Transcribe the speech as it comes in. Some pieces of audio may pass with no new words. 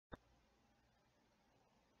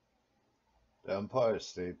The Empire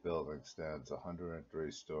State Building stands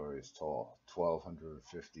 103 stories tall,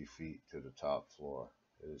 1,250 feet to the top floor.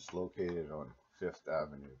 It is located on Fifth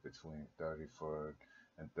Avenue between 33rd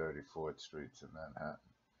and 34th Streets in Manhattan.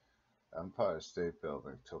 The Empire State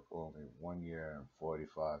Building took only 1 year and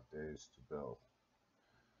 45 days to build,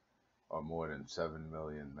 or more than 7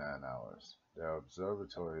 million man-hours. There are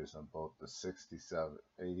observatories on both the 67th,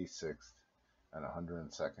 86th, and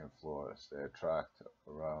 102nd floors. They attract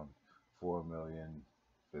around 4 million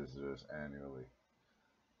visitors annually.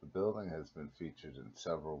 The building has been featured in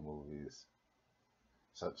several movies,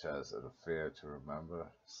 such as An Affair to Remember,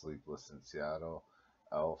 Sleepless in Seattle,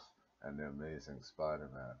 Elf, and The Amazing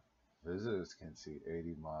Spider-Man. Visitors can see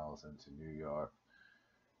 80 miles into New York,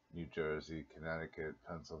 New Jersey, Connecticut,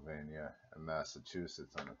 Pennsylvania, and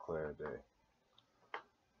Massachusetts on a clear day.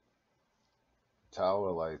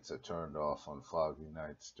 Tower lights are turned off on foggy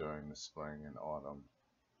nights during the spring and autumn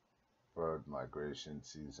bird migration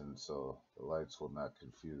season, so the lights will not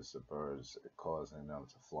confuse the birds, causing them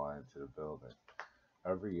to fly into the building.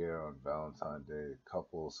 Every year on Valentine's Day,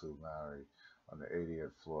 couples who marry on the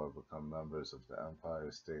 80th floor become members of the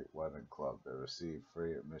Empire State Wedding Club. They receive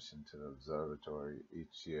free admission to the observatory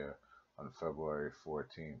each year on February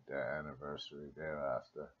 14th, their anniversary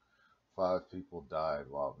thereafter. 5 people died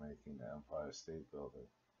while making the Empire State Building.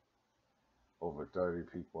 Over 30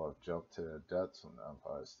 people have jumped to their deaths from the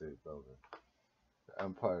Empire State Building. The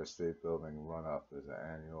Empire State Building Run-Up is an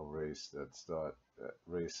annual race that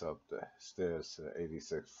race up the stairs to the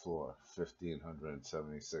 86th floor,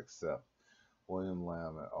 1,576 steps. William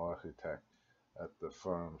Lamb, an architect at the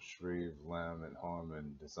firm Shreve, Lamb and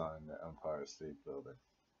Harmon, designed the Empire State Building.